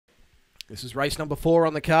This is race number 4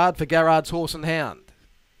 on the card for Garrards Horse and Hound.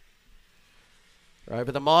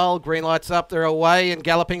 Over the mile, green lights up, they're away, and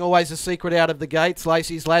galloping always a secret out of the gates.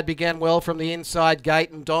 Lacey's Lad began well from the inside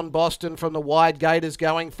gate, and Don Boston from the wide gate is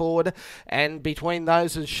going forward. And between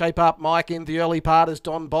those is Shape Up Mike in the early part as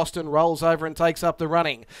Don Boston rolls over and takes up the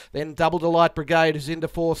running. Then Double Delight Brigade is into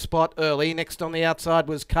 4th spot early. Next on the outside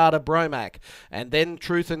was Carter Bromack. And then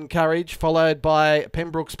Truth and Courage, followed by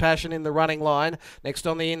Pembroke's Passion in the running line. Next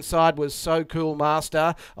on the inside was So Cool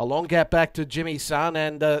Master. A long gap back to Jimmy Sun,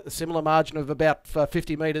 and a similar margin of about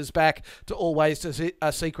 50 metres back to Always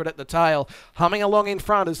a Secret at the tail. Humming along in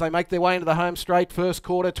front as they make their way into the home straight. First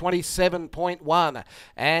quarter, 27.1.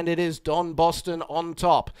 And it is Don Boston on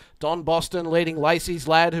top. Don Boston leading Lacey's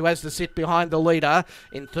Lad, who has to sit behind the leader.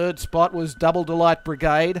 In 3rd spot was Double Delight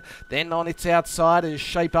Brigade. Then on its outside is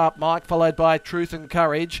Shape Up Mike, followed by Truth and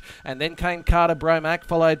Courage. And then came Carter Bromack,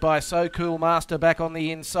 followed by So Cool Master back on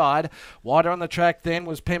the inside. Wider on the track then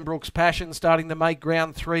was Pembroke's Passion, starting to make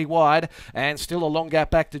ground 3 wide. And still a long gap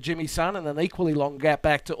back to Jimmy Sun, and an equally long gap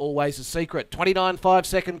back to Always a Secret. 29.5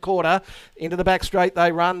 second quarter. Into the back straight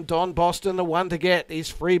they run. Don Boston, the one to get, is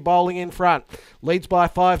free bowling in front. Leads by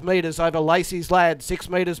 5 metres over Lacey's Lad. 6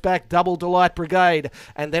 metres back, Double Delight Brigade.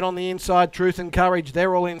 And then on the inside, Truth and Courage.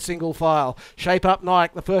 They're all in single file. Shape Up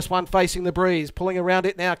Nike, the first one facing the breeze. Pulling around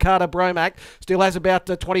it now, Carter Bromack. Still has about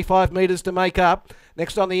 25 metres to make up.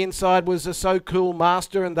 Next on the inside was the So Cool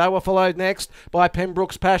Master, and they were followed next by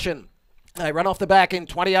Pembroke's Passion. They run off the back in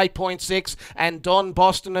 28.6, and Don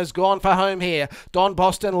Boston has gone for home here. Don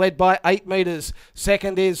Boston led by 8 metres.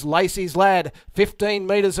 Second is Lacey's Lad. 15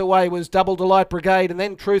 metres away was Double Delight Brigade, and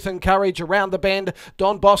then Truth and Courage around the bend.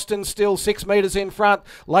 Don Boston still 6 metres in front.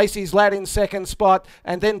 Lacey's Lad in 2nd spot,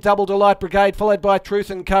 and then Double Delight Brigade followed by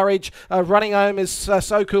Truth and Courage. Running home is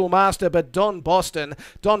So Cool Master, but Don Boston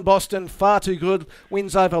far too good.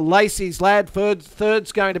 Wins over Lacey's Lad.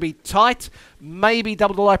 Third's going to be tight. Maybe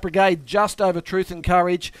Double Delight Brigade just over Truth and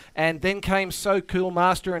Courage, and then came So Cool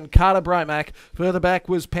Master and Carter Bromack. Further back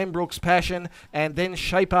was Pembroke's Passion, and then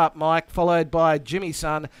Shape Up Mike, followed by Jimmy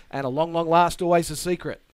Sun, and a long last Always a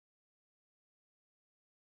Secret.